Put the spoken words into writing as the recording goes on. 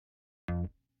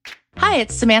Hi,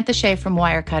 it's Samantha Shea from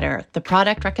Wirecutter, the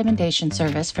product recommendation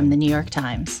service from the New York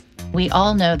Times. We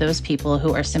all know those people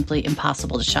who are simply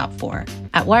impossible to shop for.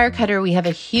 At Wirecutter, we have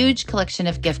a huge collection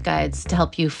of gift guides to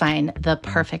help you find the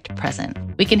perfect present.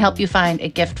 We can help you find a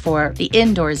gift for the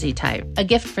indoorsy type, a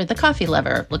gift for the coffee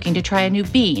lover looking to try a new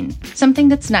bean, something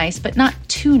that's nice but not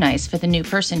too nice for the new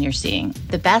person you're seeing,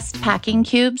 the best packing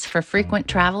cubes for frequent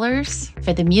travelers,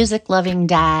 for the music-loving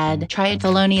dad, try a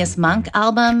Thelonious Monk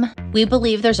album. We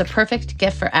believe there's a perfect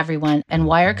gift for everyone, and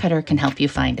Wirecutter can help you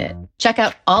find it. Check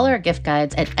out all our gift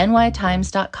guides at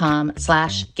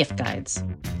nytimes.com/gift guides.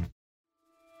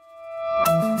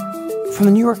 From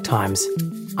the New York Times,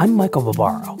 I'm Michael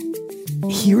Barbaro.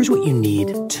 Here's what you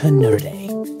need to know today.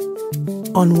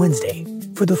 On Wednesday,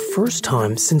 for the first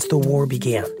time since the war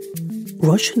began,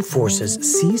 Russian forces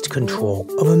seized control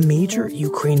of a major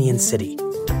Ukrainian city,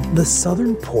 the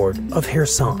southern port of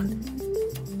Kherson.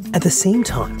 At the same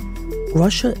time,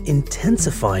 Russia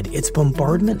intensified its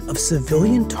bombardment of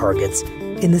civilian targets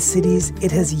in the cities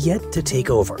it has yet to take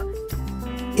over.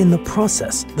 In the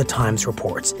process, the Times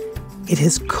reports, it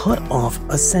has cut off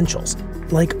essentials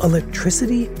like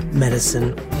electricity,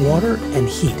 medicine, water, and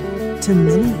heat to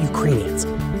many Ukrainians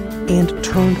and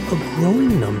turned a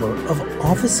growing number of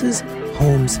offices,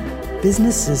 homes,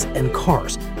 businesses, and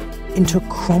cars into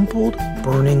crumpled,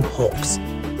 burning hulks.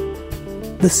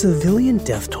 The civilian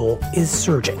death toll is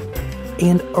surging,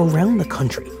 and around the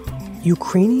country,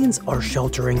 Ukrainians are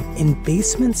sheltering in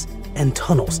basements and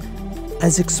tunnels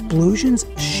as explosions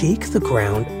shake the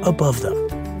ground above them.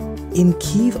 In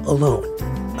Kyiv alone,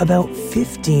 about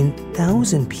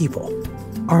 15,000 people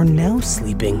are now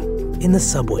sleeping in the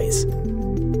subways.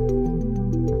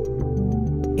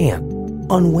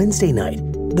 And on Wednesday night,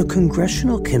 the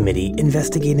Congressional Committee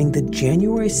investigating the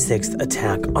January 6th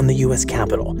attack on the U.S.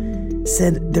 Capitol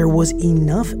said there was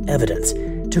enough evidence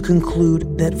to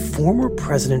conclude that former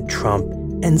President Trump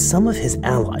and some of his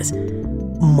allies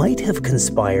might have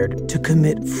conspired to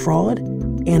commit fraud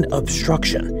and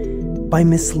obstruction by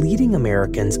misleading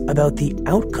Americans about the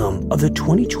outcome of the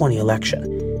 2020 election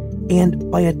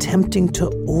and by attempting to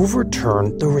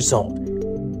overturn the result.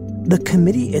 The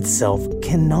committee itself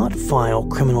cannot file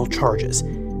criminal charges,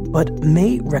 but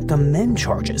may recommend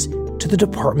charges to the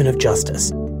Department of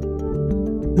Justice.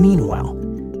 Meanwhile,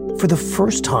 for the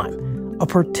first time, a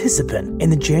participant in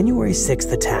the January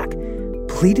 6th attack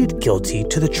pleaded guilty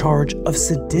to the charge of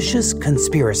seditious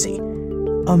conspiracy,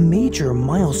 a major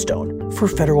milestone for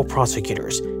federal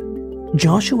prosecutors.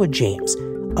 Joshua James,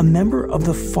 a member of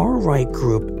the far-right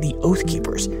group The Oath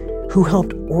Keepers, who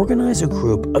helped organize a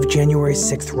group of January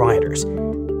 6th rioters,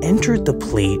 entered the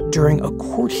plea during a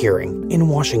court hearing in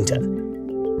Washington.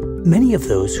 Many of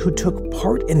those who took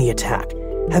part in the attack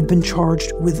have been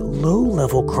charged with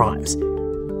low-level crimes.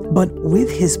 But with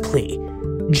his plea,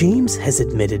 James has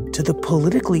admitted to the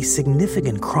politically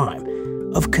significant crime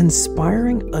of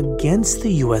conspiring against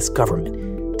the U.S.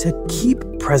 government to keep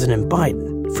President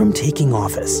Biden from taking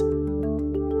office.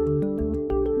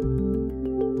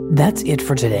 That's it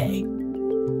for today.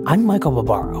 I'm Michael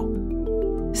Barbaro.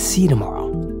 See you tomorrow.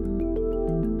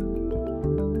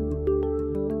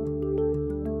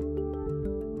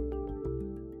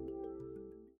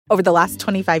 Over the last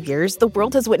 25 years, the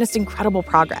world has witnessed incredible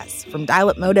progress, from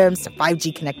dial-up modems to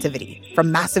 5G connectivity,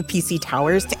 from massive PC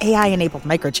towers to AI-enabled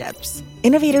microchips.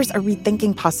 Innovators are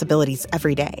rethinking possibilities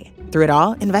every day. Through it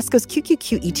all, Invesco's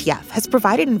QQQ ETF has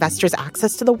provided investors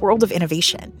access to the world of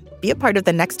innovation. Be a part of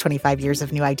the next 25 years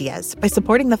of new ideas by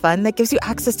supporting the fund that gives you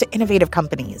access to innovative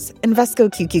companies. Invesco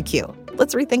QQQ.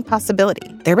 Let's rethink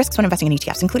possibility. There are risks when investing in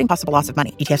ETFs, including possible loss of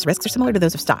money. ETFs risks are similar to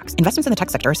those of stocks. Investments in the tech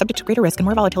sector are subject to greater risk and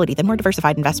more volatility than more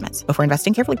diversified investments. Before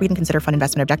investing, carefully read and consider fund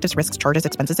investment objectives, risks, charges,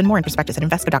 expenses, and more in prospectus at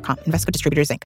Invesco.com. Invesco Distributors, Inc.